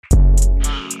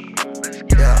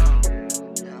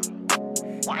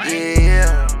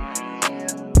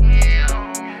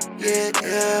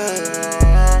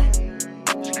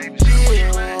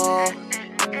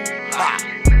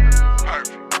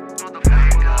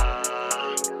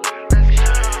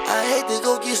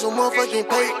get some motherfucking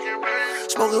pay.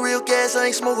 Smoking real gas, I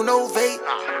ain't smoking no vape.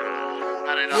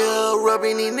 Yeah,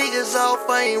 rubbing these niggas off,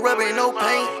 I ain't rubbing no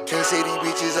paint. Can't say these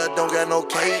bitches, I don't got no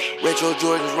cake. Retro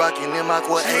Jordans rocking in my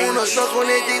quad. She wanna suck on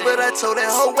that dick, but I told that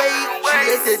hoe wait. She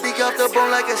ate that dick off the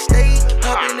bone like a steak.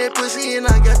 Hop in that pussy and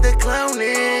I got the clowning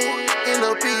in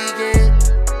a vegan.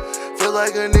 Feel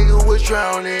like a nigga was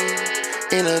drowning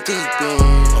in a deep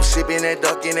end. I'm sipping that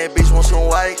dark and that bitch want some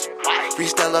white.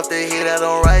 Freestyle off the head, I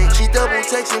don't write. She double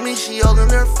texting me, she all on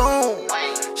her phone.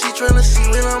 She tryna see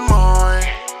when I'm on.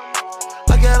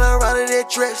 I got her out of that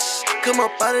dress, come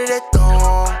up out of that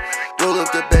thong. Roll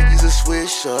up the baggies of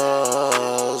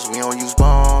swishers, we don't use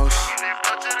bongs.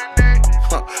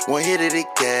 One hit of the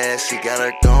gas, she got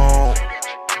her gone.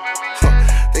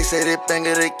 They say that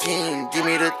Banga the king, give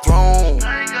me the throne.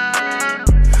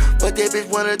 But that bitch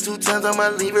 1 or 2 times, I'ma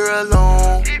leave her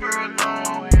alone.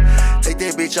 Take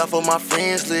that bitch off of my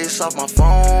friends list, off my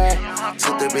phone.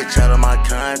 Took that bitch out of my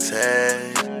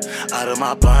contacts, out of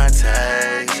my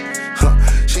contacts.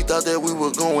 She thought that we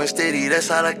were going steady, that's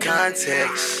out of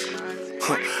context.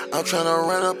 I'm tryna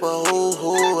run up a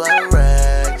whole lot of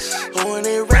racks. Who in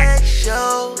that rack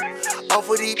show? Off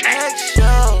of these packs,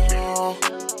 yo.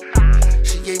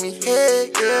 She gave me head,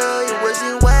 yeah, it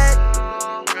wasn't whack.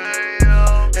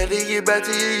 Had to get back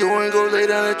to you, you ain't gon' lay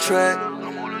down the track.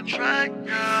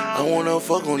 I wanna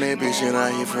fuck on that bitch and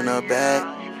I hit from the back.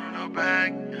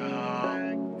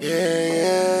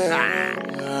 Yeah.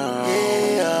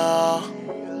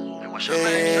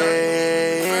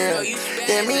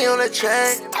 Get me on the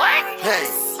track. Hey,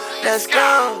 let's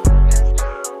go.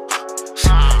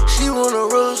 She wanna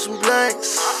roll some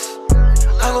blunts.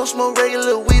 I don't smoke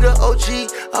regular weed or OG.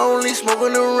 I only smoke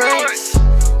on the ranks.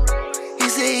 He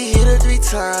said he hit her 3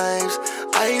 times.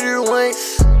 I hit her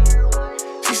once.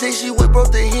 She said she whip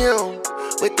broke to him,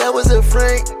 but that was a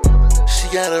Frank. She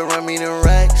gotta run me the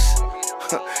racks.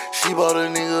 She bought a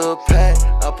nigga a pack.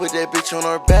 I put that bitch on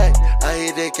her back. I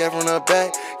hit that cat from her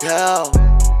back. Yeah.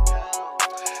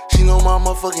 She know my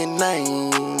motherfucking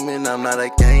name, and I'm not a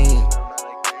game.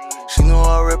 She know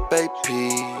I rep AP,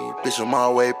 bitch, I'm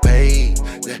always paid.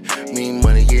 That mean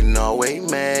money getting always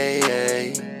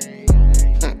made.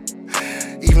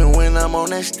 Even when I'm on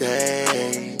that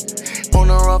stage, on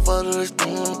the rough of the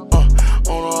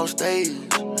on the off stage,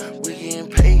 we getting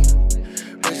paid.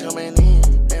 Bitch coming in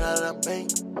and out of the bank.